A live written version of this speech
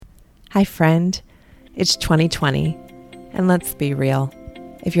Hi, friend. It's 2020, and let's be real.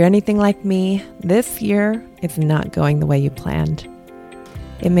 If you're anything like me, this year is not going the way you planned.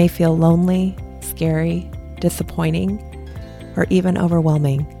 It may feel lonely, scary, disappointing, or even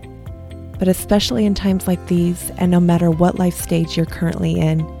overwhelming. But especially in times like these, and no matter what life stage you're currently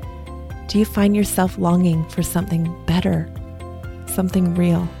in, do you find yourself longing for something better, something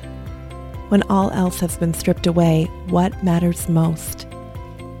real? When all else has been stripped away, what matters most?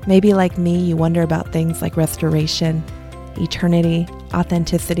 Maybe like me, you wonder about things like restoration, eternity,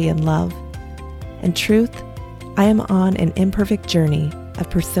 authenticity, and love. In truth, I am on an imperfect journey of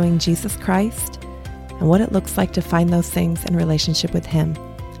pursuing Jesus Christ and what it looks like to find those things in relationship with Him.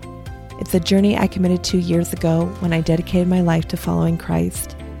 It's a journey I committed to years ago when I dedicated my life to following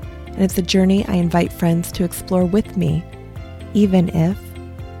Christ, and it's a journey I invite friends to explore with me, even if,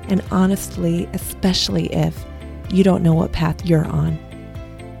 and honestly, especially if, you don't know what path you're on.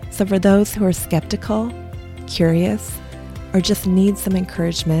 So for those who are skeptical, curious, or just need some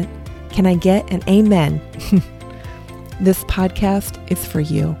encouragement, can I get an amen? This podcast is for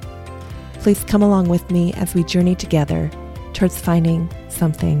you. Please come along with me as we journey together towards finding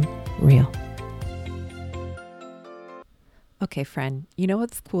something real. Okay, friend, you know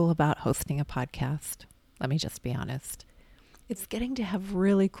what's cool about hosting a podcast? Let me just be honest. It's getting to have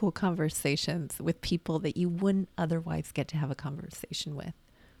really cool conversations with people that you wouldn't otherwise get to have a conversation with.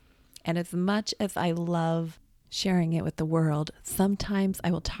 And as much as I love sharing it with the world, sometimes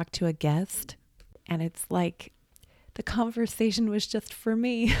I will talk to a guest and it's like the conversation was just for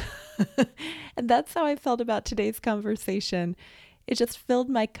me. And that's how I felt about today's conversation. It just filled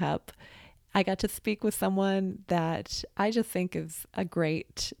my cup. I got to speak with someone that I just think is a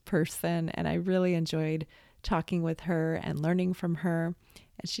great person, and I really enjoyed talking with her and learning from her.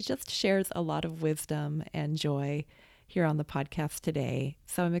 And she just shares a lot of wisdom and joy here on the podcast today.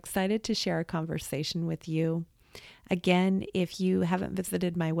 So I'm excited to share a conversation with you. Again, if you haven't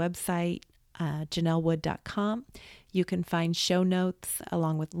visited my website, janellwood.com, you can find show notes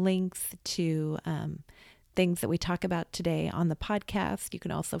along with links to things that we talk about today on the podcast. You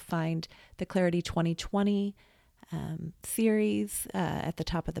can also find the Clarity 2020 series at the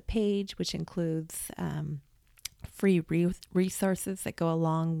top of the page, which includes free resources that go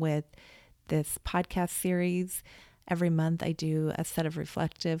along with this podcast series. Every month I do a set of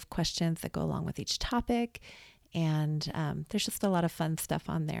reflective questions that go along with each topic. And there's just a lot of fun stuff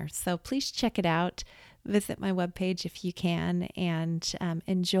on there. So please check it out. Visit my webpage if you can, and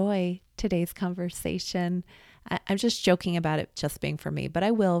enjoy today's conversation. I'm just joking about it just being for me, but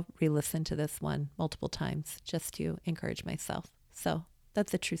I will re-listen to this one multiple times just to encourage myself. So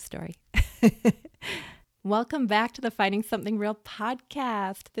that's a true story. Welcome back to the Finding Something Real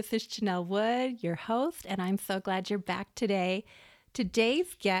podcast. This is Janell Wood, your host, and I'm so glad you're back today.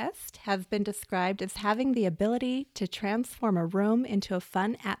 Today's guest has been described as having the ability to transform a room into a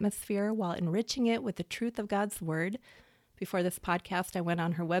fun atmosphere while enriching it with the truth of God's Word. Before this podcast, I went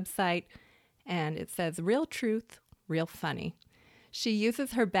on her website, and it says, real truth, real funny. She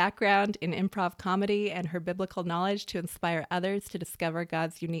uses her background in improv comedy and her biblical knowledge to inspire others to discover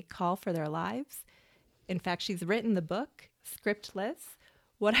God's unique call for their lives. In fact, she's written the book, Scriptless,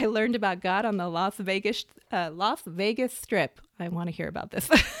 What I Learned About God on the Las Vegas Strip. I want to hear about this.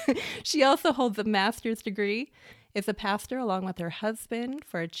 She also holds a master's degree, is a pastor along with her husband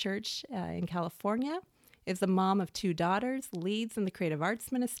for a church in California, is a mom of 2 daughters, leads in the creative arts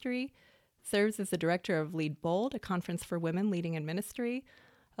ministry, serves as the director of Lead Bold, a conference for women leading in ministry,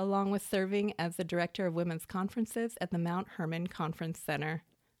 along with serving as the director of women's conferences at the Mount Hermon Conference Center.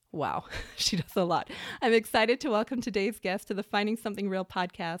 Wow, she does a lot. I'm excited to welcome today's guest to the Finding Something Real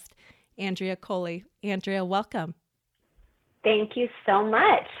podcast, Andrea Coli. Andrea, welcome. Thank you so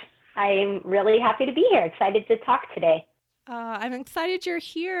much. I'm really happy to be here. Excited to talk today. I'm excited you're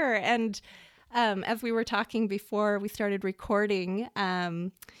here. And as we were talking before we started recording,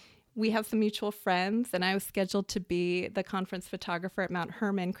 we have some mutual friends, and I was scheduled to be the conference photographer at Mount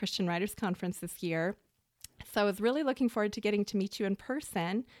Hermon Christian Writers Conference this year. So I was really looking forward to getting to meet you in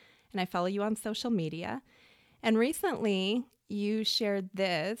person, and I follow you on social media. And recently, you shared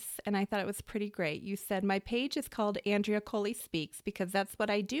this, and I thought it was pretty great. You said, my page is called Andrea Coli Speaks because that's what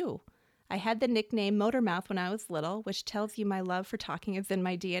I do. I had the nickname Motormouth when I was little, which tells you my love for talking is in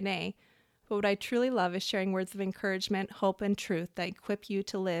my DNA. But what I truly love is sharing words of encouragement, hope, and truth that equip you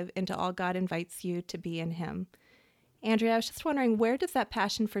to live into all God invites you to be in Him. Andrea, I was just wondering, where does that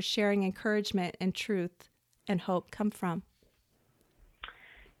passion for sharing encouragement and truth and hope come from?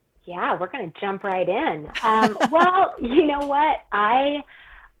 Yeah, we're going to jump right in. Well, you know what?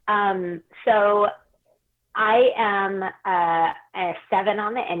 So I am a 7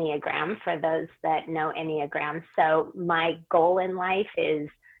 on the Enneagram, for those that know Enneagram. So my goal in life is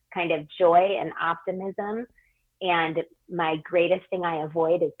kind of joy and optimism. And my greatest thing I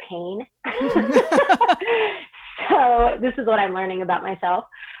avoid is pain. So this is what I'm learning about myself.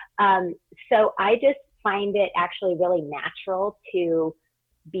 So I just find it actually really natural to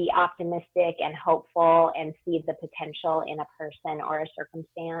be optimistic and hopeful and see the potential in a person or a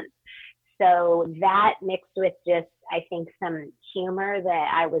circumstance. So that mixed with just, I think, some humor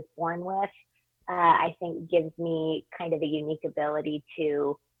that I was born with, I think gives me kind of a unique ability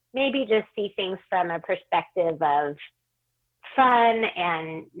to maybe just see things from a perspective of fun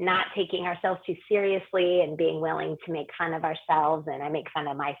and not taking ourselves too seriously and being willing to make fun of ourselves. And I make fun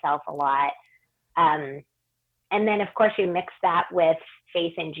of myself a lot. Um, and then, of course, you mix that with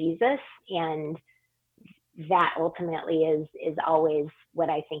faith in Jesus, and that ultimately is always what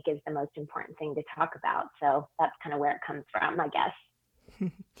I think is the most important thing to talk about. So that's kind of where it comes from, I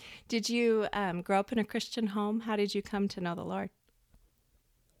guess. Did you grow up in a Christian home? How did you come to know the Lord?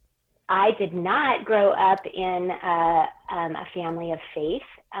 I did not grow up in a family of faith.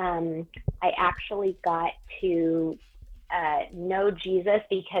 I actually got to know Jesus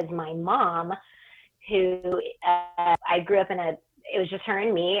because my mom, who I grew up in it was just her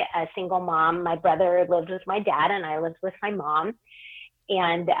and me, a single mom. My brother lived with my dad and I lived with my mom.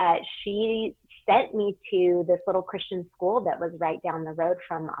 And she sent me to this little Christian school that was right down the road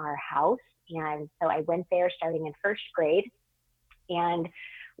from our house. And so I went there starting in first grade and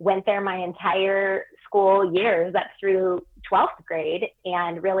went there my entire school years up through 12th grade.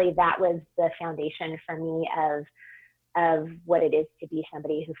 And really that was the foundation for me of what it is to be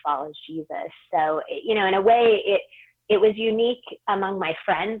somebody who follows Jesus. So, in a way, it was unique among my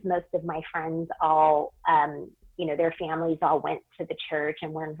friends. Most of my friends all, their families all went to the church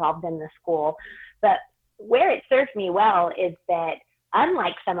and were involved in the school. But where it served me well is that,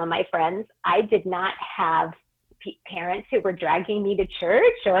 unlike some of my friends, I did not have parents who were dragging me to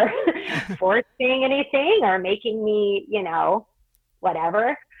church or forcing anything or making me,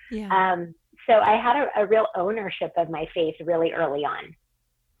 whatever. Yeah. So I had a real ownership of my faith really early on.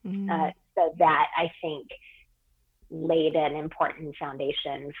 So that, I think, laid an important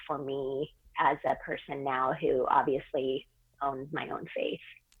foundation for me as a person now who obviously owns my own faith.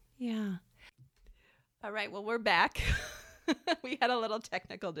 Yeah. All right. Well, we're back. We had a little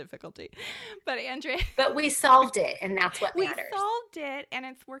technical difficulty, but Andrea. But we solved it, and that's what matters. We solved it, and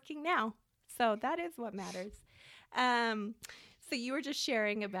it's working now. So that is what matters. So you were just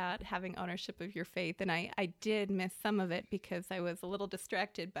sharing about having ownership of your faith, and I did miss some of it because I was a little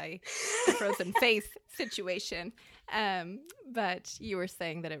distracted by the frozen face situation. But you were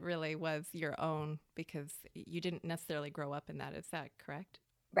saying that it really was your own because you didn't necessarily grow up in that. Is that correct?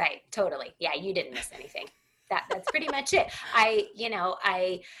 Right. Totally. Yeah, you didn't miss anything. That's pretty much it.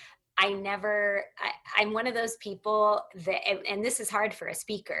 I'm one of those people that, and this is hard for a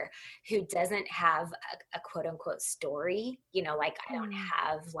speaker who doesn't have a quote unquote story, like I don't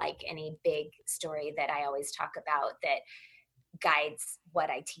have like any big story that I always talk about that guides what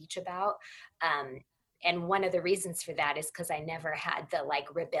I teach about. And one of the reasons for that is because I never had the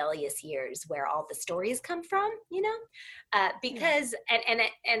like rebellious years where all the stories come from, because, and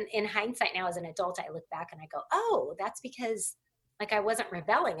in hindsight now as an adult, I look back and I go, oh, that's because like I wasn't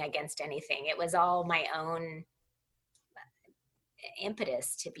rebelling against anything. It was all my own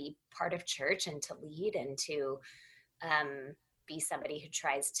impetus to be part of church and to lead and to be somebody who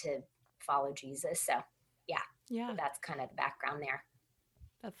tries to follow Jesus. So yeah, that's kind of the background there.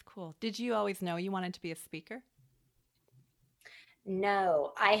 That's cool. Did you always know you wanted to be a speaker?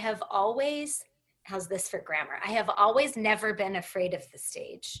 No, I have always, how's this for grammar? I have always never been afraid of the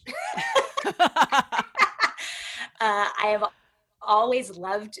stage. I have always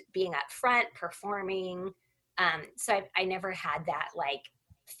loved being up front, performing. So I never had that like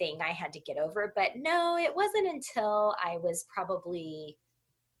thing I had to get over. But no, it wasn't until I was probably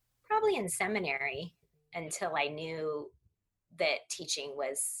in seminary until I knew that teaching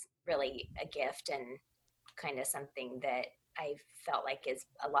was really a gift and kind of something that I felt like is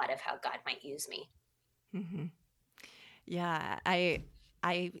a lot of how God might use me. Mm-hmm. Yeah, I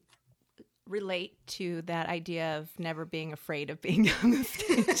relate to that idea of never being afraid of being on the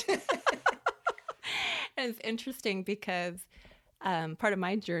stage. And it's interesting because part of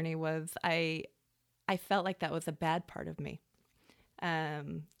my journey was I felt like that was a bad part of me.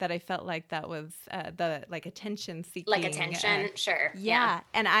 That I felt like that was the like attention seeking. Like attention, sure. Yeah.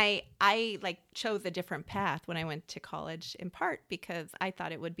 And I like chose a different path when I went to college, in part because I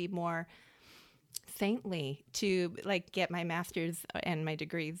thought it would be more saintly to like get my master's and my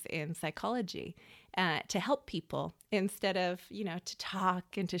degrees in psychology. to help people instead of, to talk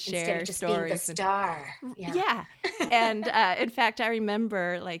and to share Instead of just stories. being the star. Yeah. And in fact, I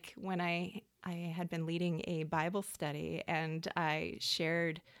remember like when I had been leading a Bible study and I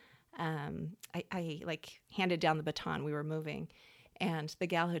shared, I like handed down the baton. We were moving. And the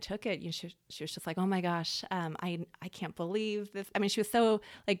gal who took it, she was just like, "Oh my gosh, I can't believe this." I mean, she was so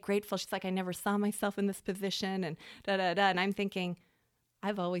like grateful. She's like, "I never saw myself in this position," and da da da. And I'm thinking,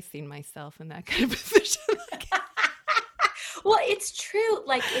 I've always seen myself in that kind of position. Well, it's true.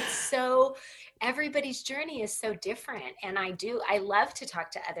 Like everybody's journey is so different. And I love to talk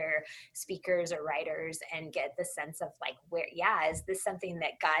to other speakers or writers and get the sense of like, is this something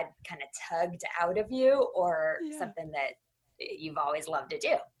that God kind of tugged out of you or something that you've always loved to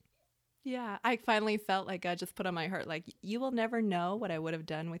do? Yeah, I finally felt like God just put on my heart, like, you will never know what I would have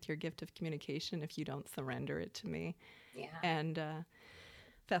done with your gift of communication if you don't surrender it to me. Yeah. And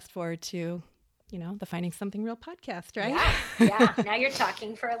fast forward to, the Finding Something Real podcast, right? Yeah. Now you're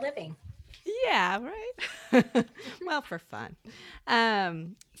talking for a living. Yeah, right. Well, for fun.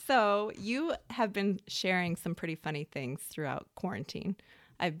 So you have been sharing some pretty funny things throughout quarantine.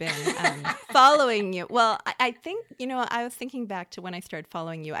 I've been following you. Well, I think, I was thinking back to when I started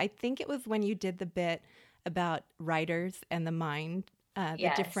following you. I think it was when you did the bit about writers and the mind,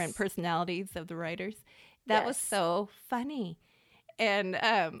 the different personalities of the writers. That was so funny. And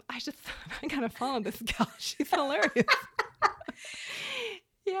I gotta follow this gal. She's hilarious.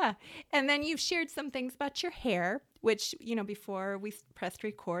 Yeah. And then you've shared some things about your hair, which, before we pressed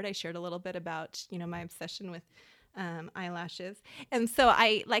record, I shared a little bit about, my obsession with eyelashes. And so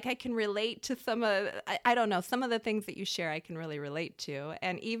I can relate to some of, I don't know, some of the things that you share I can really relate to.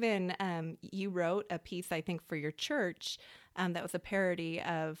 And even you wrote a piece, I think, for your church that was a parody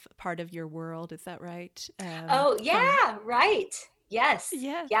of Part of Your World. Is that right? Right. Yes.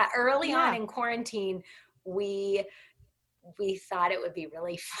 Yes. Yeah. Early on in quarantine, we thought it would be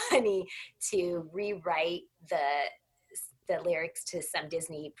really funny to rewrite the lyrics to some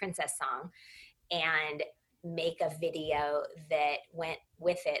Disney princess song and make a video that went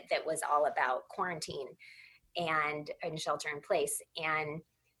with it that was all about quarantine and shelter in place. And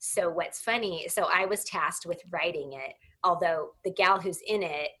so what's funny, so I was tasked with writing it, although the gal who's in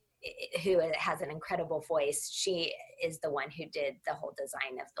it, who has an incredible voice, she is the one who did the whole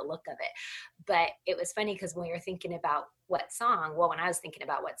design of the look of it. But it was funny because when we were thinking about when I was thinking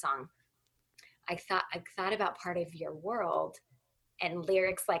about what song, I thought about Part of Your World and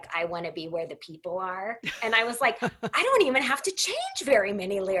lyrics like, I want to be where the people are. And I was like, I don't even have to change very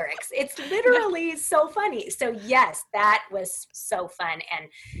many lyrics. It's literally so funny. So yes, that was so fun and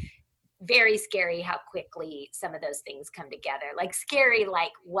very scary how quickly some of those things come together. Like scary,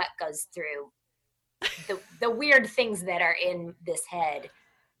 like what goes through the weird things that are in this head.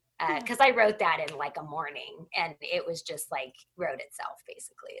 Because I wrote that in like a morning and it was just like wrote itself,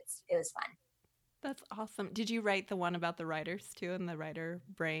 basically. It was fun. That's awesome. Did you write the one about the writers too and the writer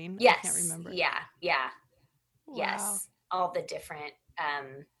brain? Yes. I can't remember. Yeah. Wow. Yes. All the different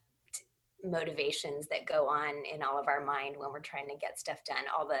motivations that go on in all of our mind when we're trying to get stuff done,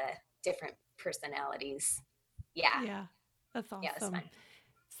 all the different personalities. Yeah. That's awesome. Yeah, it was fun.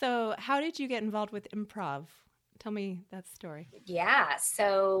 So how did you get involved with improv? Tell me that story. Yeah,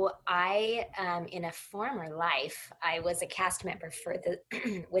 so I, in a former life, I was a cast member for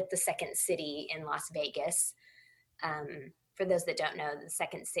with the Second City in Las Vegas. For those that don't know, the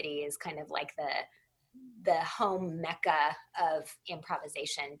Second City is kind of like the home mecca of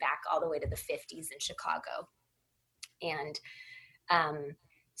improvisation back all the way to the 50s in Chicago. And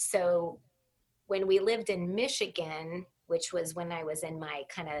so when we lived in Michigan, which was when I was in my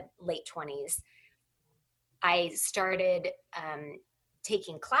kind of late 20s, I started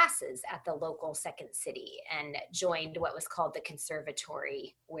taking classes at the local Second City and joined what was called the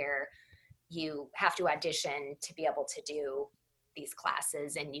conservatory, where you have to audition to be able to do these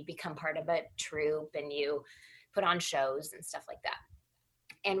classes and you become part of a troupe and you put on shows and stuff like that.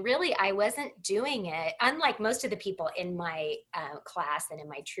 And really, I wasn't doing it, unlike most of the people in my class and in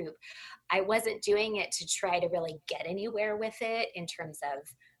my troupe, I wasn't doing it to try to really get anywhere with it in terms of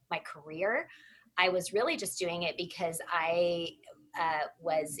my career. I was really just doing it because I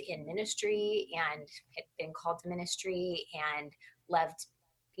was in ministry and had been called to ministry and loved,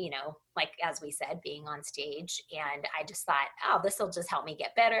 like as we said, being on stage. And I just thought, oh, this will just help me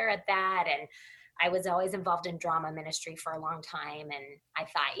get better at that. And I was always involved in drama ministry for a long time. And I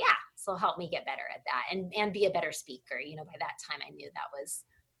thought, yeah, this will help me get better at that and be a better speaker. By that time I knew that was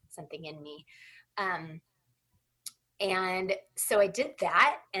something in me. And so I did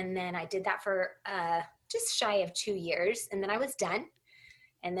that. And then I did that for just shy of 2 years. And then I was done.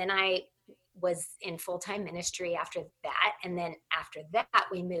 And then I was in full-time ministry after that. And then after that,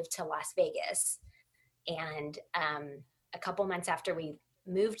 we moved to Las Vegas. And a couple months after we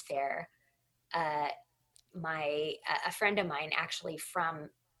moved there, a friend of mine actually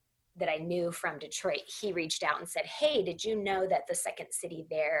that I knew from Detroit, he reached out and said, "Hey, did you know that the Second City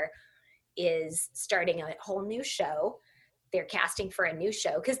there is starting a whole new show? They're casting for a new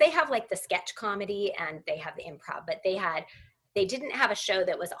show," because they have like the sketch comedy and they have the improv, but they didn't have a show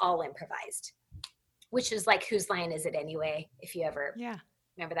that was all improvised, which is like Whose Line Is It Anyway, if you ever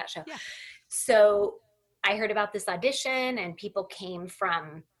remember that show. Yeah. So I heard about this audition, and people came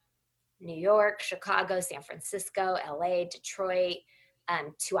from New York, Chicago, San Francisco, LA, Detroit,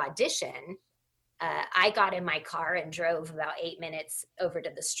 to audition. I got in my car and drove about 8 minutes over to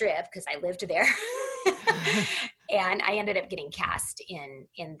the Strip because I lived there. And I ended up getting cast in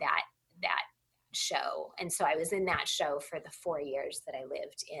that show. And so I was in that show for the 4 years that I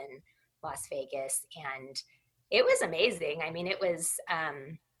lived in Las Vegas, and it was amazing. I mean, it was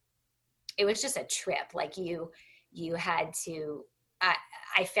just a trip. Like you had to,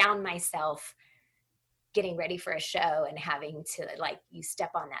 I found myself getting ready for a show and having to, like, you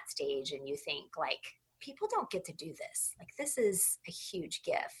step on that stage and you think, like, people don't get to do this. Like, this is a huge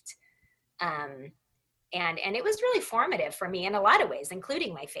gift. And it was really formative for me in a lot of ways,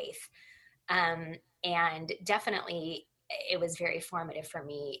 including my faith. And definitely it was very formative for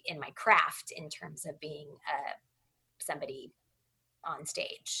me in my craft in terms of being somebody on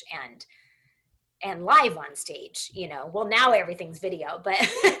stage and live on stage, you know. Well, now everything's video, but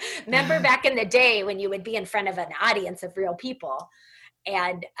remember back in the day when you would be in front of an audience of real people,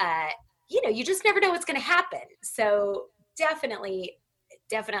 and you know, you just never know what's going to happen. So definitely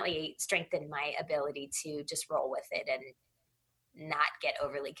strengthened my ability to just roll with it and not get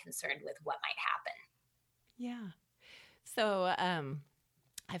overly concerned with what might happen. Yeah. So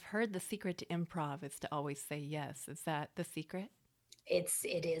I've heard the secret to improv is to always say yes. Is that the secret? It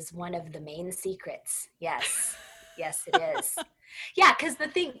is one of the main secrets. Yes. Yes, it is. Yeah,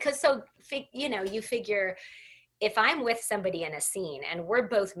 you know, you figure if I'm with somebody in a scene and we're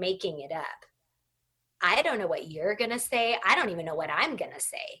both making it up, I don't know what you're going to say. I don't even know what I'm going to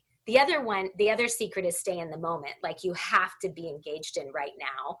say. The other secret is stay in the moment. Like, you have to be engaged in right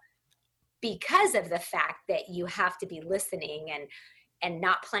now because of the fact that you have to be listening and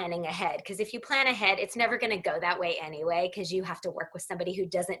not planning ahead. Because if you plan ahead, it's never going to go that way anyway, because you have to work with somebody who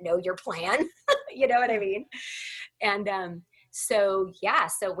doesn't know your plan. You know what I mean? And so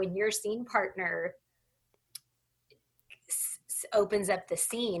when your scene partner opens up the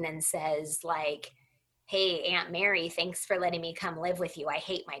scene and says, like, "Hey, Aunt Mary, thanks for letting me come live with you. I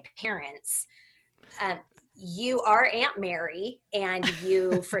hate my parents." You are Aunt Mary, and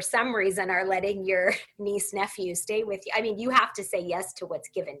you, for some reason, are letting your niece, nephew stay with you. I mean, you have to say yes to what's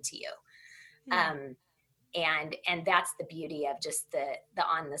given to you. Yeah. And that's the beauty of just the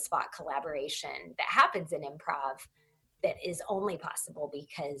on-the-spot collaboration that happens in improv, that is only possible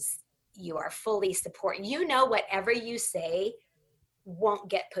because you are fully support. You know, whatever you say won't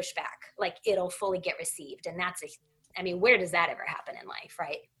get pushed back. Like, it'll fully get received. And I mean, where does that ever happen in life,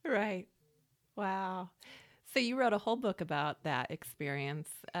 right? Right. Wow. So you wrote a whole book about that experience.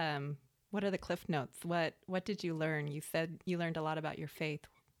 What are the cliff notes? What did you learn? You said you learned a lot about your faith.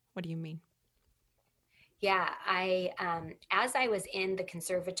 What do you mean? Yeah, as I was in the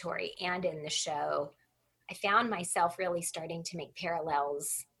conservatory and in the show, I found myself really starting to make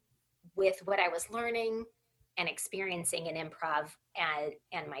parallels with what I was learning and experiencing in improv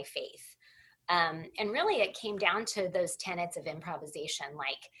and my faith. And really, it came down to those tenets of improvisation,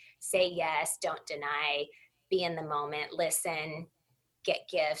 like say yes, don't deny, be in the moment, listen, get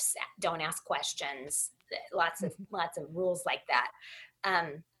gifts, don't ask questions, lots of rules like that.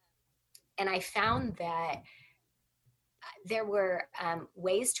 And I found that there were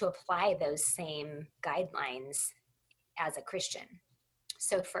ways to apply those same guidelines as a Christian.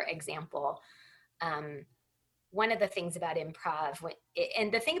 So, for example, one of the things about improv,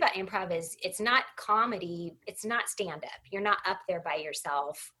 and the thing about improv is it's not comedy, it's not stand-up. You're not up there by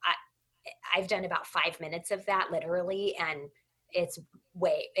yourself. I've done about 5 minutes of that, literally, and it's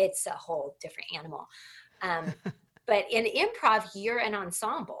a whole different animal. But in improv, you're an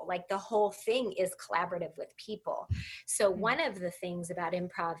ensemble. Like, the whole thing is collaborative with people. So one of the things about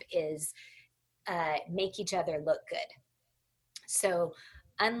improv is make each other look good. So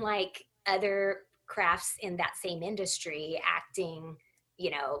unlike other crafts in that same industry, acting,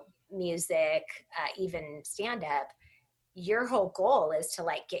 music, even stand-up, your whole goal is to,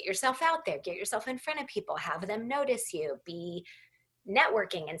 like, get yourself out there, get yourself in front of people, have them notice you, be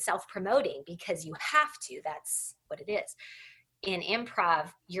networking and self-promoting because you have to. That's what it is. in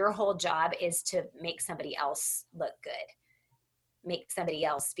improv, your whole job is to make somebody else look good, make somebody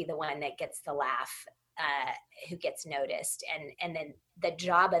else be the one that gets the laugh, who gets noticed. And then the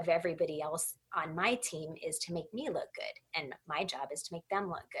job of everybody else on my team is to make me look good. And my job is to make them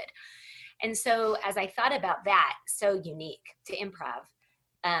look good. And so as I thought about that, so unique to improv,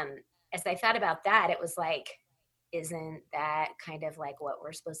 as I thought about that, it was like, isn't that kind of like what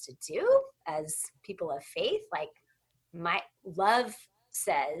we're supposed to do as people of faith? Like, my love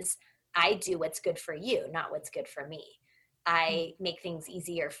says, I do what's good for you, not what's good for me. I make things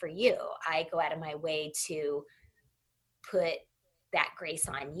easier for you. I go out of my way to put that grace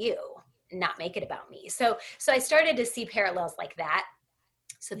on you, not make it about me. So I started to see parallels like that.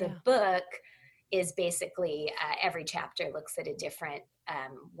 So the book is basically every chapter looks at a different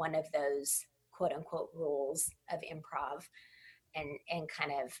one of those quote unquote rules of improv, and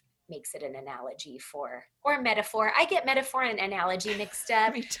kind of makes it an analogy for, or metaphor. I get metaphor and analogy mixed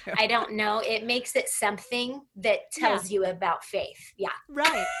up. Me too. I don't know. It makes it something that tells you about faith. Yeah.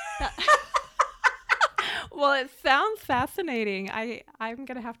 Right. Well, it sounds fascinating. I'm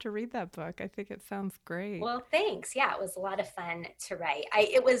going to have to read that book. I think it sounds great. Well, thanks. Yeah, it was a lot of fun to write. I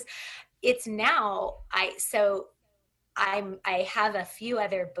have a few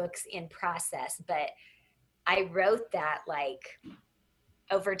other books in process, but I wrote that like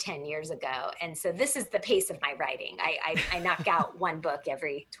over 10 years ago. And so this is the pace of my writing. I knock out one book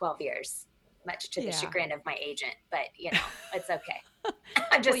every 12 years, much to the chagrin of my agent, but you know, it's okay.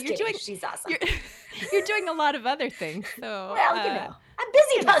 I'm just kidding. She's awesome. You're doing a lot of other things. So, well, you know, I'm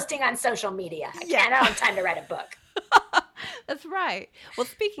busy posting on social media. I don't have time to write a book. That's right. Well,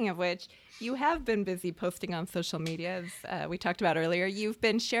 speaking of which, you have been busy posting on social media, as we talked about earlier. You've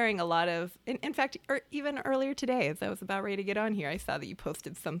been sharing a lot of, in fact, even earlier today, as I was about ready to get on here, I saw that you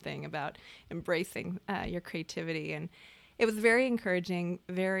posted something about embracing your creativity. And it was very encouraging,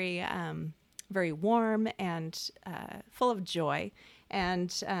 very, very warm and full of joy.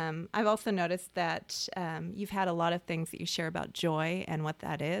 And I've also noticed that you've had a lot of things that you share about joy and what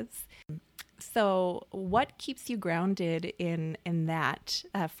that is. So what keeps you grounded in that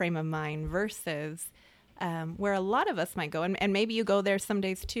frame of mind versus where a lot of us might go, and maybe you go there some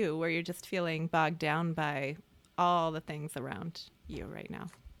days too, where you're just feeling bogged down by all the things around you right now?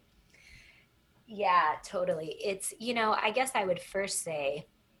 Yeah, totally. It's, you know, I guess I would first say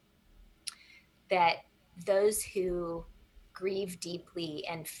that those who grieve deeply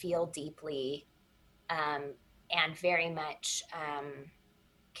and feel deeply and very much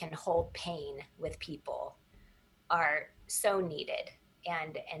can hold pain with people are so needed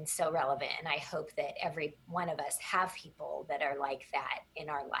and so relevant. And I hope that every one of us have people that are like that in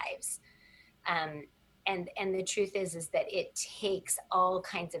our lives. And the truth is that it takes all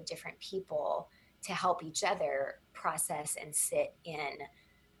kinds of different people to help each other process and sit in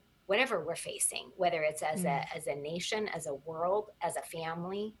whatever we're facing, whether it's as a nation, as a world, as a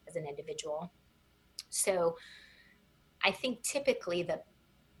family, as an individual. So I think typically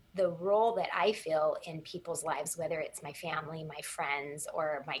the role that I feel in people's lives, whether it's my family, my friends,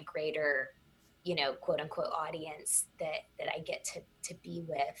 or my greater, you know, quote unquote audience that I get to be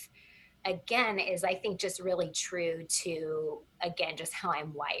with, again, is I think just really true to, again, just how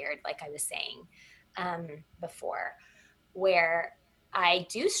I'm wired, like I was saying before, where I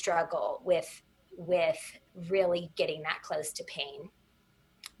do struggle with really getting that close to pain.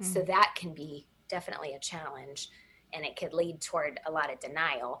 So that can be definitely a challenge, and it could lead toward a lot of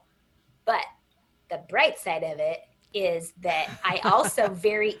denial. But the bright side of it is that I also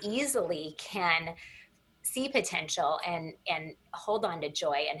very easily can see potential and hold on to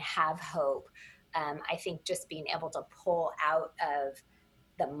joy and have hope. I think just being able to pull out of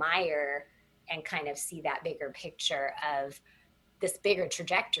the mire and kind of see that bigger picture of this bigger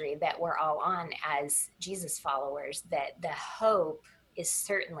trajectory that we're all on as Jesus followers, that the hope is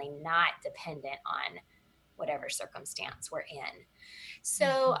certainly not dependent on whatever circumstance we're in.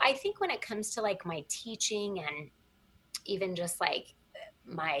 So I think when it comes to like my teaching and even just like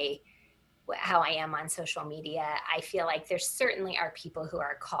how I am on social media, I feel like there certainly are people who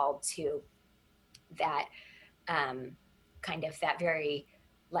are called to that kind of that very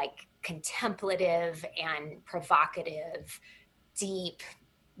like contemplative and provocative, deep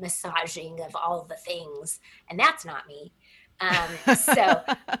massaging of all the things. And that's not me. So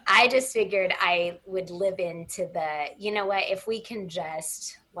I just figured I would live into the, you know what, if we can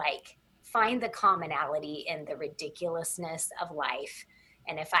just like find the commonality in the ridiculousness of life.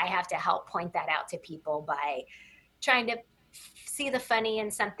 And if I have to help point that out to people by trying to see the funny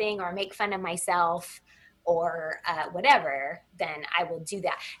in something or make fun of myself or whatever, then I will do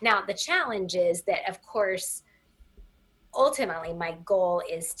that. Now, the challenge is that, of course, ultimately my goal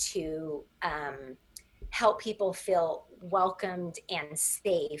is to help people feel welcomed and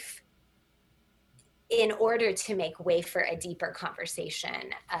safe in order to make way for a deeper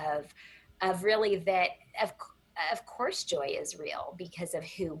conversation of really that of course joy is real because of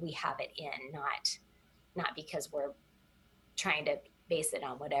who we have it in, not because we're trying to base it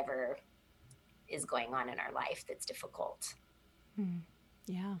on whatever is going on in our life that's difficult.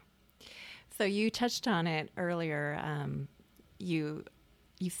 Yeah. So you touched on it earlier. You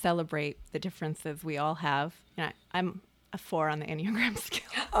celebrate the differences we all have. I'm a 4 on the Enneagram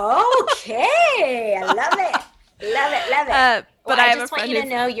scale. Okay, I love it. Love it, love it. But I just want you to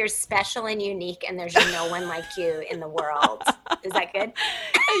know you're special and unique, and there's no one like you in the world. Is that good?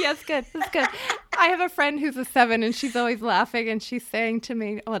 Yes, good. That's good. I have a friend who's a 7, and she's always laughing, and she's saying to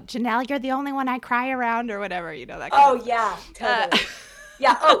me, "Well, Janell, you're the only one I cry around," or whatever. That. Yeah, totally.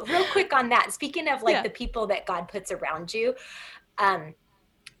 Yeah. Oh, real quick on that. Speaking of the people that God puts around you, a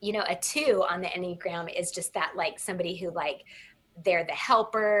 2 on the Enneagram is just that somebody who they're the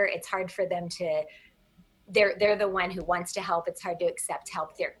helper. It's hard for them to. They're the one who wants to help. It's hard to accept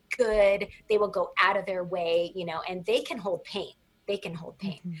help. They're good. They will go out of their way, and they can hold pain.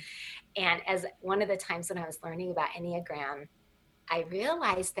 Mm-hmm. And as one of the times when I was learning about Enneagram, I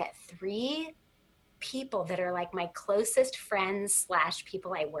realized that 3 people that are my closest friends /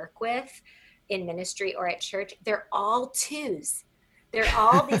 people I work with in ministry or at church, they're all 2s. They're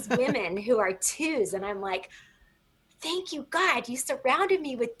all these women who are 2s. And I'm like, thank you, God, you surrounded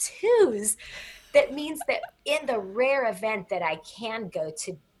me with 2s. That means that in the rare event that I can go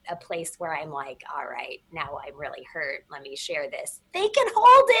to a place where I'm like, all right, now I'm really hurt, let me share this. They can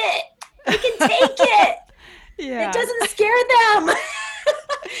hold it. They can take it. Yeah. It doesn't scare them.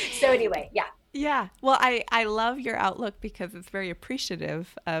 So anyway, yeah. Yeah. Well, I love your outlook because it's very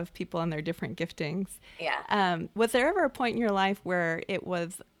appreciative of people and their different giftings. Yeah. Was there ever a point in your life where it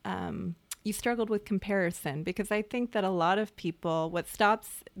was you struggled with comparison? Because I think that a lot of people, what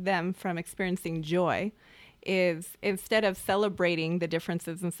stops them from experiencing joy is instead of celebrating the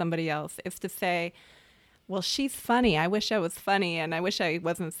differences in somebody else, is to say, well, she's funny. I wish I was funny, and I wish I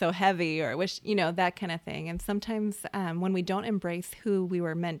wasn't so heavy, or I wish, that kind of thing. And sometimes when we don't embrace who we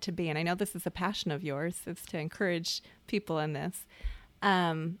were meant to be, and I know this is a passion of yours, is to encourage people in this,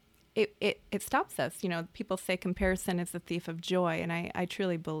 it stops us. People say comparison is the thief of joy, and I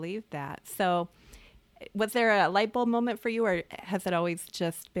truly believe that. So was there a light bulb moment for you, or has it always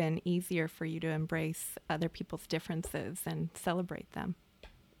just been easier for you to embrace other people's differences and celebrate them?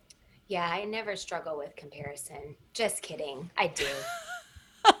 Yeah, I never struggle with comparison. Just kidding. I do.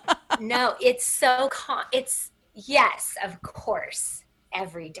 No, it's so yes, of course.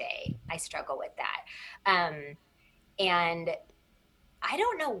 Every day I struggle with that. And I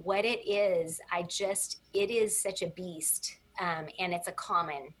don't know what it is. It is such a beast. And it's a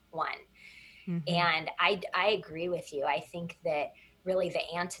common one. Mm-hmm. And I agree with you. I think that really the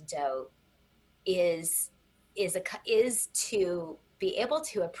antidote is to be able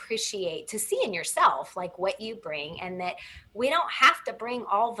to appreciate, to see in yourself what you bring, and that we don't have to bring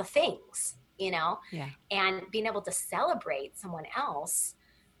all the things, Yeah. And being able to celebrate someone else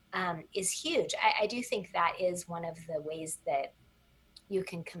is huge. I do think that is one of the ways that you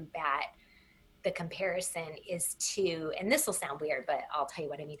can combat the comparison is to, and this will sound weird, but I'll tell you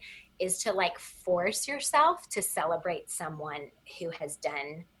what I mean, is to force yourself to celebrate someone who has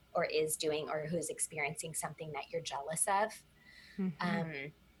done or is doing or who's experiencing something that you're jealous of. Mm-hmm.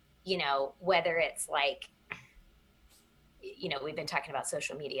 Whether it's we've been talking about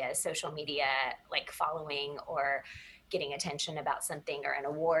social media, following or getting attention about something, or an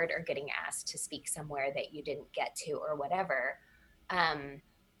award, or getting asked to speak somewhere that you didn't get to, or whatever.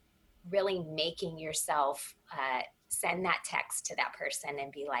 Really making yourself send that text to that person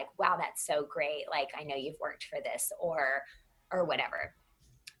and be like, wow, that's so great. I know you've worked for this, or whatever.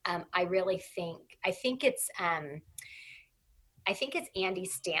 I think it's Andy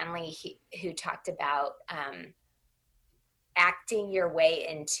Stanley who talked about acting your way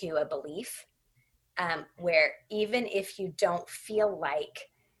into a belief, where even if you don't feel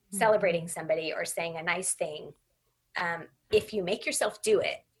like celebrating somebody or saying a nice thing, if you make yourself do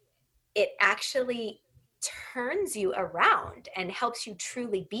it, it actually turns you around and helps you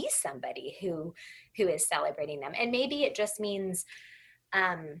truly be somebody who is celebrating them. And maybe it just means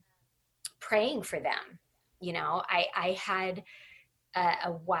praying for them. I had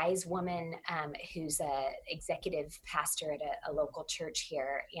a wise woman who's a executive pastor at a local church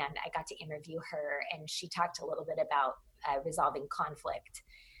here, and I got to interview her, and she talked a little bit about resolving conflict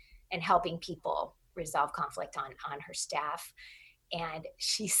and helping people resolve conflict on her staff. And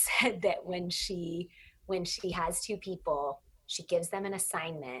she said that when she when she has two people, she gives them an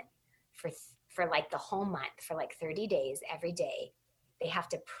assignment for like the whole month, for like 30 days, every day. They have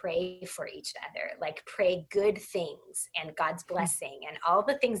to pray for each other, like pray good things and God's blessing and all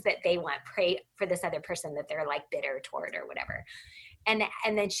the things that they want. Pray for this other person that they're like bitter toward or whatever. And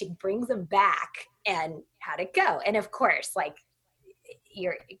then she brings them back, and how'd it go? And of course, like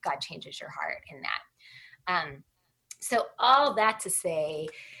God changes your heart in that. So all that to say,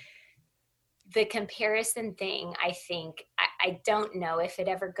 the comparison thing, I think, I don't know if it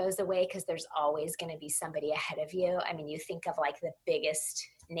ever goes away, because there's always going to be somebody ahead of you. I mean, you think of like the biggest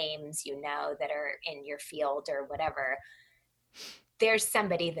names, that are in your field or whatever. There's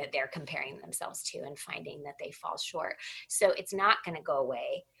somebody that they're comparing themselves to and finding that they fall short. So it's not going to go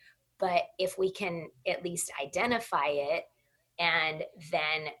away. But if we can at least identify it and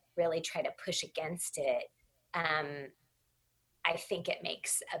then really try to push against it, I think it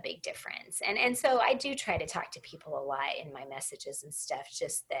makes a big difference. And so I do try to talk to people a lot in my messages and stuff,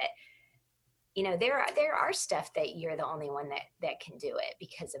 just that, there are stuff that you're the only one that can do it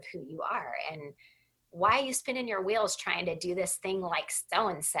because of who you are. And why are you spinning your wheels trying to do this thing like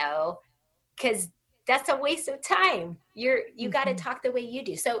so-and-so? Because that's a waste of time. You got to talk the way you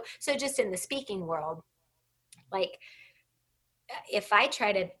do. So just in the speaking world, like if I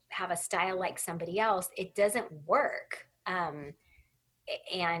try to have a style like somebody else, it doesn't work.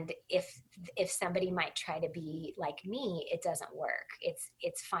 And if somebody might try to be like me, it doesn't work.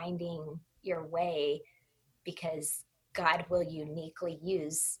 It's finding your way, because God will uniquely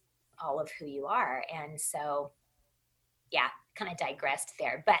use all of who you are. And so, yeah, kind of digressed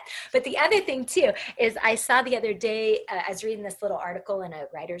there. But the other thing too is I saw the other day, I was reading this little article in a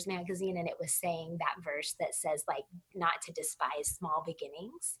writer's magazine, and it was saying that verse that says like not to despise small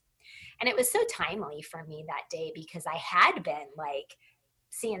beginnings. And it was so timely for me that day, because I had been like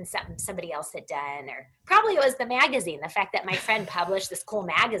seeing something somebody else had done, or probably it was the magazine, the fact that my friend published this cool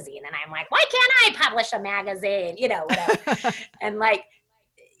magazine, and I'm like, why can't I publish a magazine? Whatever. And like,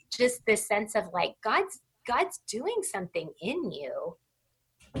 just this sense of like, God's doing something in you.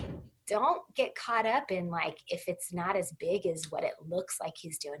 Don't get caught up in like, if it's not as big as what it looks like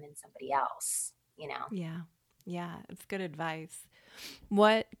he's doing in somebody else, Yeah, it's good advice.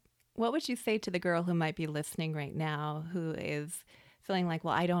 What would you say to the girl who might be listening right now, who is feeling like,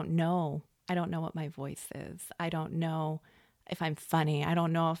 well, I don't know what my voice is. I don't know if I'm funny. I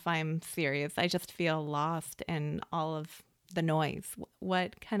don't know if I'm serious. I just feel lost in all of the noise.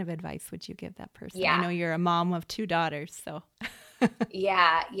 What kind of advice would you give that person? Yeah. I know you're a mom of 2 daughters, so.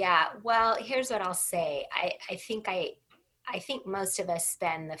 Yeah. Well, here's what I'll say. I think most of us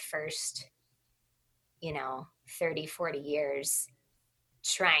spend the first, 30, 40 years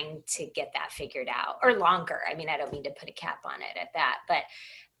trying to get that figured out, or longer. I mean, I don't mean to put a cap on it at that, but,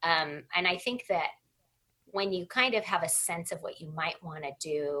 and I think that when you kind of have a sense of what you might want to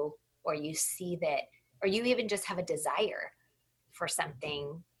do, or you see that, or you even just have a desire for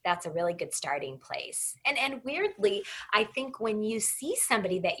something, that's a really good starting place. And weirdly, I think when you see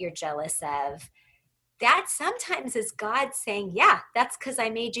somebody that you're jealous of, that sometimes is God saying, yeah, that's because I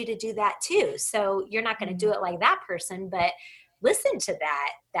made you to do that too. So you're not going to do it like that person, but listen to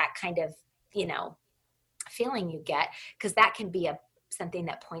that kind of, feeling you get, because that can be something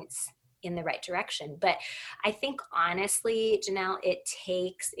that points in the right direction. But I think honestly, Janell, it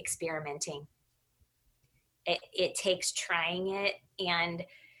takes experimenting. It takes trying it. And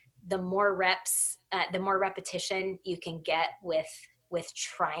the more reps, the more repetition you can get with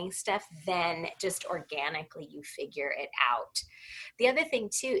trying stuff, then just organically you figure it out. The other thing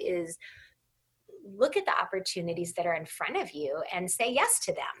too is look at the opportunities that are in front of you and say yes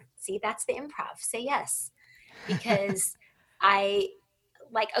to them. See, that's the improv. Say yes. Because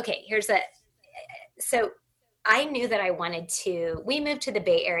so I knew that I wanted to, we moved to the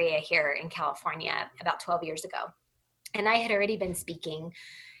Bay Area here in California about 12 years ago. And I had already been speaking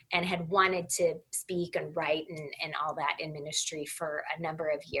and had wanted to speak and write and all that in ministry for a number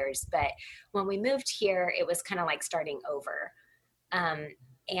of years. But when we moved here, it was kind of like starting over.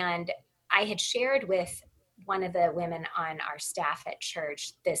 And I had shared with one of the women on our staff at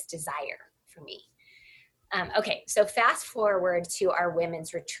church this desire for me. Okay, so fast forward to our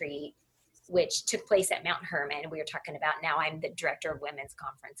women's retreat, which took place at Mount Hermon. We were talking about, now I'm the director of women's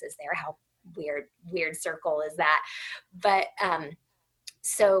conferences there. How weird circle is that? But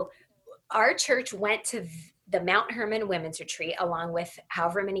so our church went to the Mount Hermon Women's Retreat along with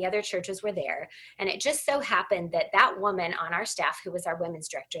however many other churches were there. And it just so happened that woman on our staff, who was our women's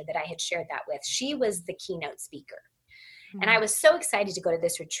director that I had shared that with, she was the keynote speaker. And I was so excited to go to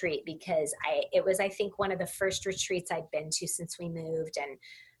this retreat because it was, I think, one of the first retreats I'd been to since we moved.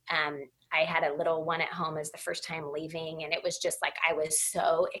 And I had a little one at home as the first time leaving. And it was just like, I was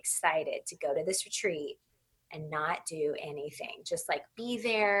so excited to go to this retreat and not do anything, just like be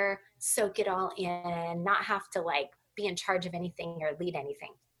there, soak it all in, not have to like be in charge of anything or lead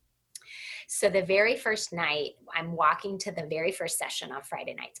anything. So the very first night, I'm walking to the very first session on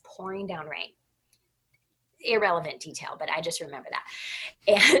Friday night, it's pouring down rain. Irrelevant detail, but I just remember that.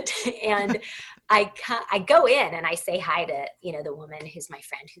 And I go in and I say hi to, the woman who's my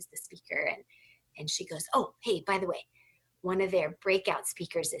friend, who's the speaker. And she goes, "Oh, hey, by the way, one of their breakout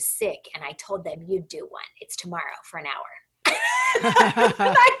speakers is sick. And I told them you'd do one. It's tomorrow for an hour." And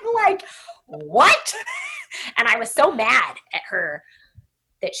I'm like, "What?" And I was so mad at her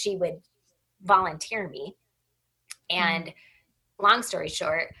that she would volunteer me. And long story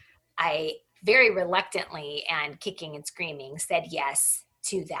short, I very reluctantly and kicking and screaming said yes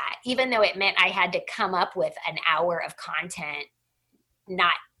to that, even though it meant I had to come up with an hour of content,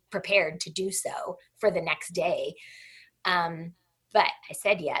 not prepared to do so for the next day. But I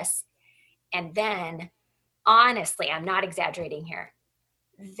said yes. And then honestly, I'm not exaggerating here,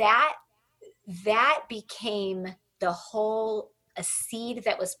 that became a seed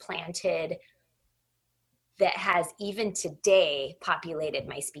that was planted that has even today populated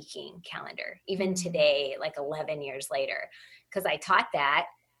my speaking calendar, even today, like 11 years later, because I taught that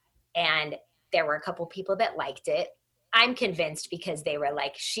and there were a couple people that liked it. I'm convinced because they were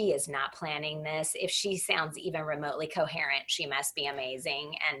like, "She is not planning this. If she sounds even remotely coherent, she must be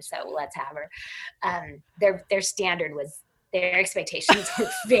amazing. And so let's have her." Their standard was, their expectations were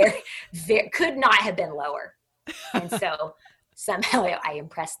very, very, could not have been lower. And so somehow I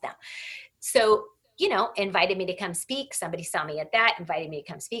impressed them. So, invited me to come speak. Somebody saw me at that, invited me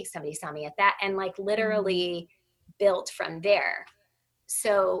to come speak. Somebody saw me at that, and like literally built from there.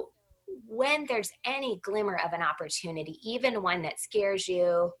 So when there's any glimmer of an opportunity, even one that scares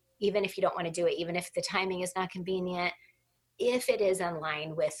you, even if you don't want to do it, even if the timing is not convenient, if it is in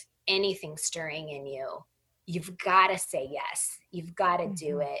line with anything stirring in you, you've got to say yes. You've got to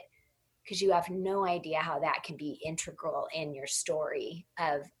do it, because you have no idea how that can be integral in your story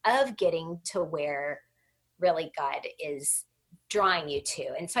of getting to where really God is drawing you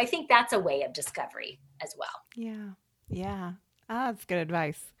to. And so I think that's a way of discovery as well. Yeah. Yeah. That's good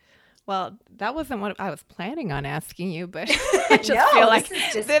advice. Well, that wasn't what I was planning on asking you, but I just feel like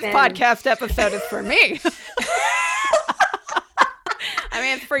this podcast episode is for me. I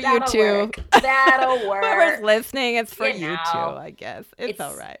mean, it's for you too. That'll work. Whoever's listening, it's for you too, I guess. It's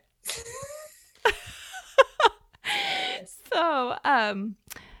all right. So,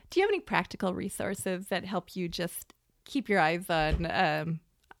 do you have any practical resources that help you just keep your eyes on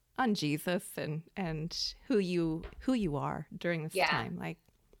Jesus and who you are during this time? Like,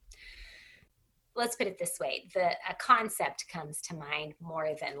 let's put it this way: a concept comes to mind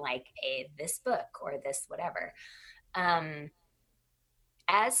more than like this book or this whatever.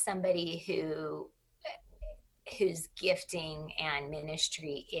 As somebody whose gifting and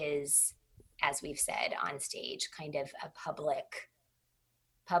ministry is, as we've said, on stage, kind of a public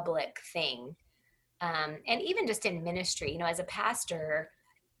thing. And even just in ministry, as a pastor,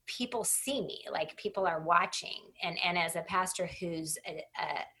 people see me, like people are watching. And as a pastor who's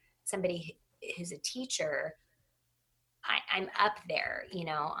somebody who's a teacher, I'm up there,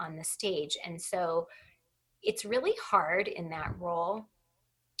 on the stage. And so it's really hard in that role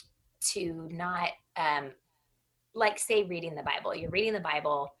to not, like say reading the Bible. You're reading the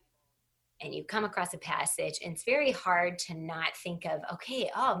Bible and you come across a passage, and it's very hard to not think of, okay,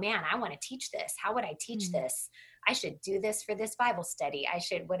 oh man, I want to teach this. How would I teach this? I should do this for this Bible study. I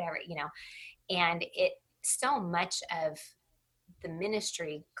should whatever, and so much of the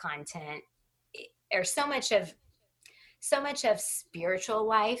ministry content, or so much of spiritual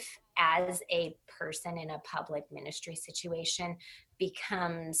life as a person in a public ministry situation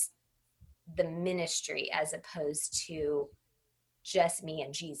becomes the ministry as opposed to just me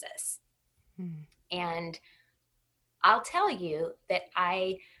and Jesus. And I'll tell you that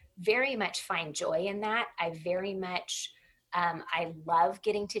I very much find joy in that. I very much, I love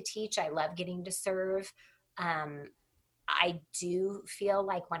getting to teach. I love getting to serve. I do feel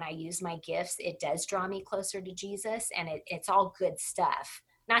like when I use my gifts, it does draw me closer to Jesus, and it's all good stuff.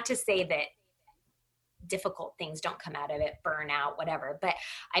 Not to say that difficult things don't come out of it, burnout, whatever. But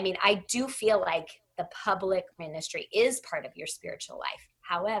I mean, I do feel like the public ministry is part of your spiritual life.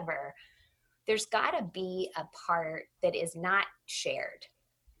 However, there's got to be a part that is not shared.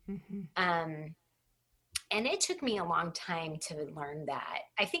 And it took me a long time to learn that.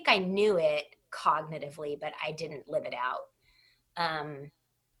 I think I knew it cognitively, but I didn't live it out.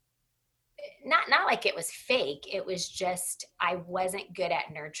 not like it was fake. It was just I wasn't good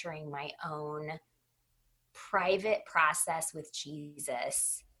at nurturing my own private process with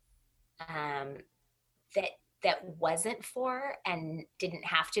Jesus, um, that wasn't for and didn't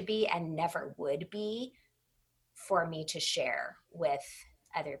have to be and never would be for me to share with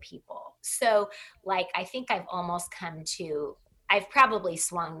other people. So like I think I've probably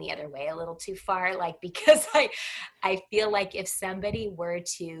swung the other way a little too far, like because I feel like if somebody were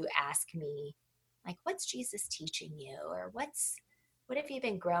to ask me like what's Jesus teaching you, or what have you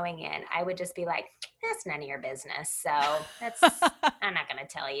been growing in, I would just be like, that's none of your business. So that's I'm not going to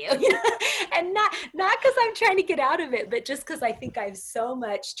tell you. And not because I'm trying to get out of it, but just because I think I've so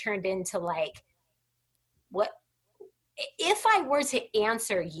much turned into like, what if I were to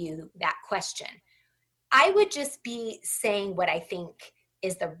answer you that question, I would just be saying what I think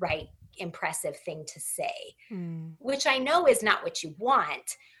is the right impressive thing to say, which I know is not what you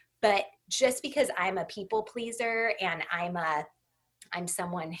want, but just because I'm a people pleaser and I'm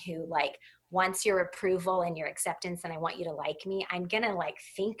someone who like wants your approval and your acceptance and I want you to like me, I'm going to like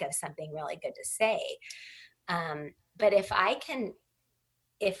think of something really good to say. But if I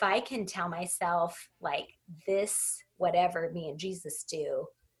can tell myself like this, whatever me and Jesus do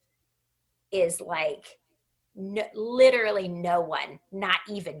is like literally no one, not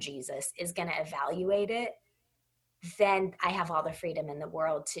even Jesus, is going to evaluate it, then I have all the freedom in the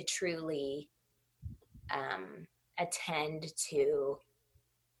world to truly attend to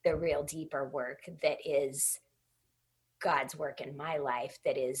the real deeper work that is God's work in my life,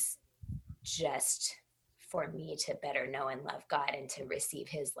 that is just for me to better know and love God and to receive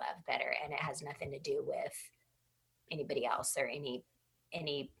his love better. And it has nothing to do with anybody else or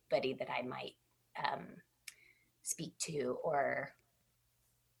anybody that I might speak to, or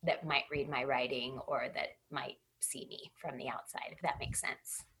that might read my writing, or that might see me from the outside, if that makes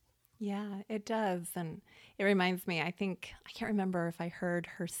sense. Yeah, it does. And it reminds me, I can't remember if I heard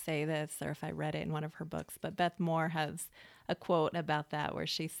her say this or if I read it in one of her books, but Beth Moore has a quote about that where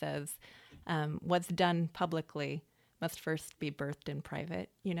she says, what's done publicly must first be birthed in private,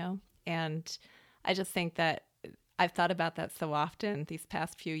 And I just think that I've thought about that so often these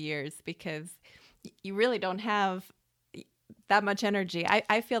past few years, because you really don't have that much energy.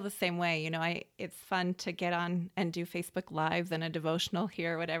 I feel the same way. It's fun to get on and do Facebook Lives and a devotional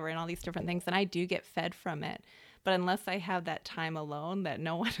here or whatever and all these different things. And I do get fed from it. But unless I have that time alone that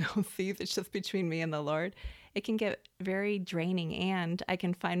no one else sees, it's just between me and the Lord, it can get very draining. And I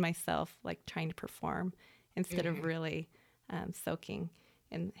can find myself like trying to perform instead of really soaking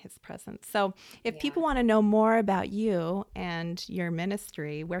in his presence. So if people want to know more about you and your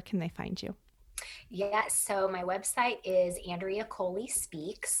ministry, where can they find you? Yeah, so my website is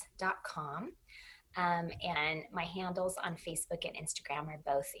AndreaColiSpeaks.com. And my handles on Facebook and Instagram are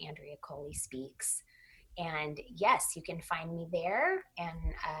both Andrea Coli Speaks. And yes, you can find me there.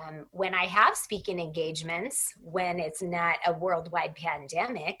 And when I have speaking engagements, when it's not a worldwide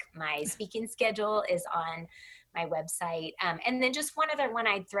pandemic, my speaking schedule is on my website. And then just one other one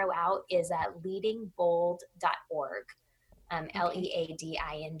I'd throw out is leadingbold.org.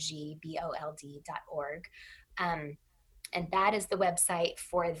 LEADINGBOLD.org. And that is the website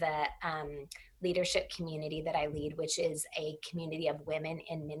for the leadership community that I lead, which is a community of women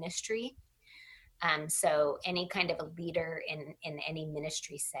in ministry. So any kind of a leader in any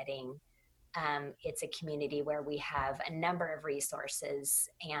ministry setting, it's a community where we have a number of resources,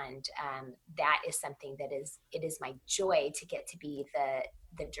 and that is something that it is my joy to get to be the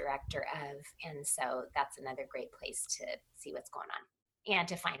director of. And so that's another great place to see what's going on and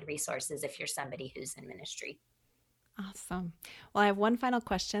to find resources if you're somebody who's in ministry. Awesome. Well, I have one final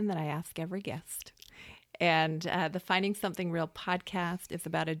question that I ask every guest. And the Finding Something Real podcast is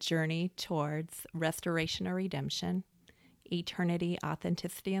about a journey towards restoration or redemption, eternity,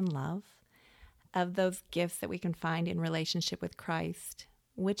 authenticity, and love. Of those gifts that we can find in relationship with Christ,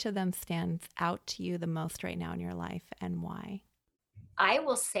 which of them stands out to you the most right now in your life, and why? I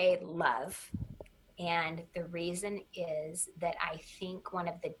will say love. And the reason is that I think one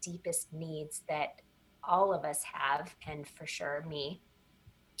of the deepest needs that all of us have, and for sure me,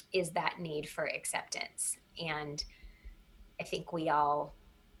 is that need for acceptance. And I think we all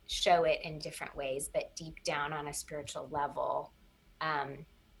show it in different ways, but deep down on a spiritual level,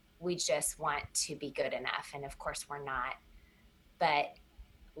 we just want to be good enough. And of course we're not. But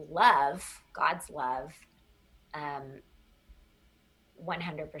love, God's love, 100%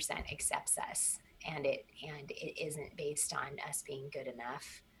 accepts us. And it isn't based on us being good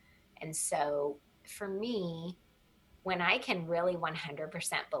enough. And so for me, when I can really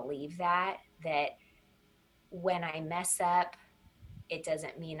 100% believe that when I mess up, it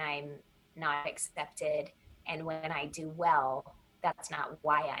doesn't mean I'm not accepted. And when I do well, that's not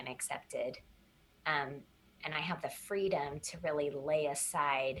why I'm accepted. And I have the freedom to really lay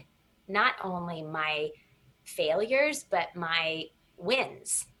aside not only my failures, but my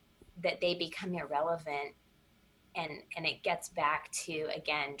wins, that they become irrelevant. And it gets back to,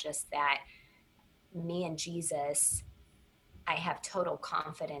 again, just that me and Jesus, I have total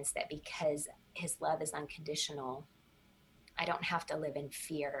confidence that because his love is unconditional, I don't have to live in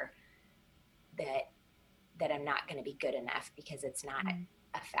fear that I'm not going to be good enough, because it's not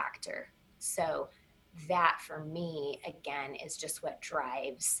a factor. So that for me, again, is just what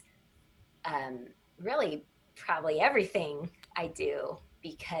drives really probably everything I do,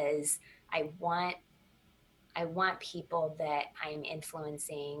 because I want people that I'm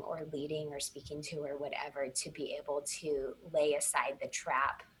influencing or leading or speaking to or whatever to be able to lay aside the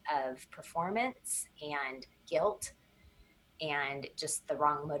trap of performance and guilt and just the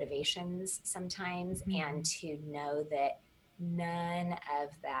wrong motivations sometimes, and to know that none of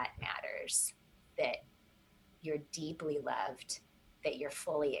that matters, that you're deeply loved, that you're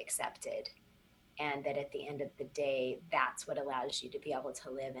fully accepted, and that at the end of the day, that's what allows you to be able to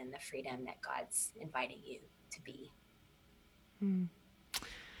live in the freedom that God's inviting you to be.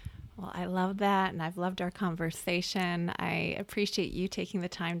 Well, I love that, and I've loved our conversation. I appreciate you taking the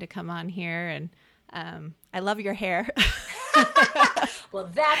time to come on here, and I love your hair. Well,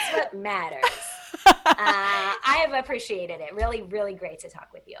 that's what matters. I have appreciated it. Really, really great to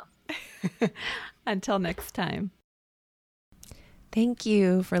talk with you. Until next time. Thank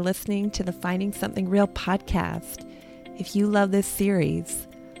you for listening to the Finding Something Real podcast. If you love this series,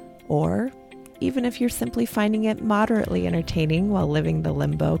 or even if you're simply finding it moderately entertaining while living the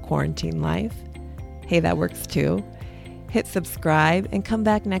limbo quarantine life, hey, that works too. Hit subscribe and come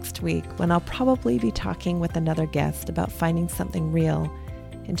back next week when I'll probably be talking with another guest about finding something real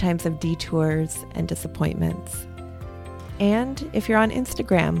in times of detours and disappointments. And if you're on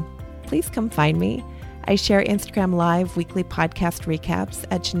Instagram, please come find me. I share Instagram Live weekly podcast recaps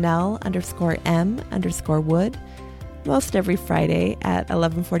at Janell_M_Wood most every Friday at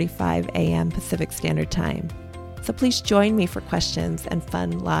 11:45 a.m. Pacific Standard Time. So please join me for questions and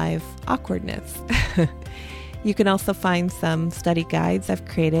fun live awkwardness. You can also find some study guides I've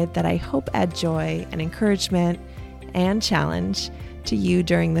created that I hope add joy and encouragement and challenge to you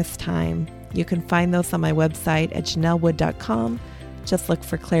during this time. You can find those on my website at janellwood.com. Just look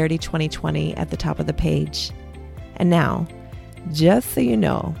for Clarity 2020 at the top of the page. And now, just so you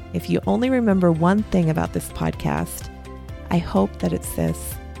know, if you only remember one thing about this podcast, I hope that it's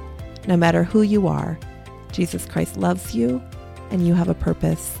this: no matter who you are, Jesus Christ loves you and you have a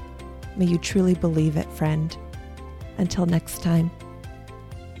purpose. May you truly believe it, friend. Until next time.